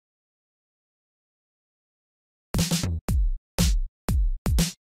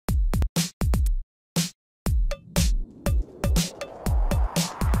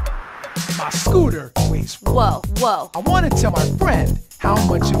My scooter weighs. Whoa, whoa. I want to tell my friend how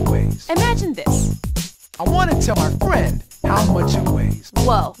much it weighs. Imagine this. I want to tell my friend how much it weighs.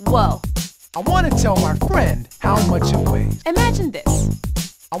 Whoa, whoa. I want to tell my friend how much it weighs. Imagine this.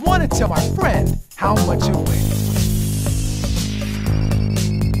 I want to tell my friend how much it weighs.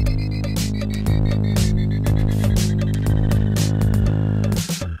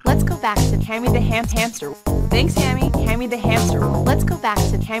 Let's go back to Hammy the Hamster. Thanks, Hammy. Hammy the Hamster. Let's go back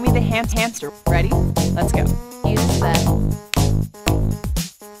to Hammy the Hamster. Ready? Let's go. Use the.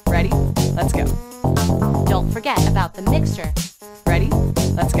 Ready? Let's go. Don't forget about the mixture. Ready?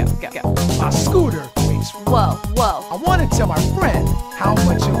 Let's go. Go, go. My scooter weighs. Whoa, whoa. I want to tell my friend how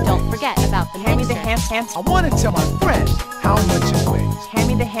much it weighs. Don't forget about the Hammy the mixture. Hamster. I want to tell my friend how much it weighs.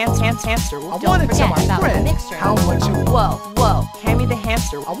 Hammy the Hamster. I want to tell my forget about the friend mixture. how much it weighs. Whoa, whoa. Hammy the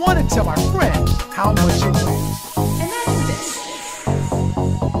Hamster. I want to tell my friend how much it weighs. Imagine this.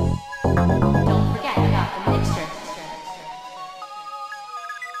 Don't forget about the mixture.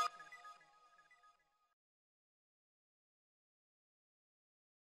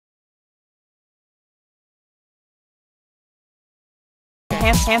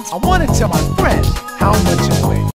 Hamster. I want to tell my friend how much it weighs.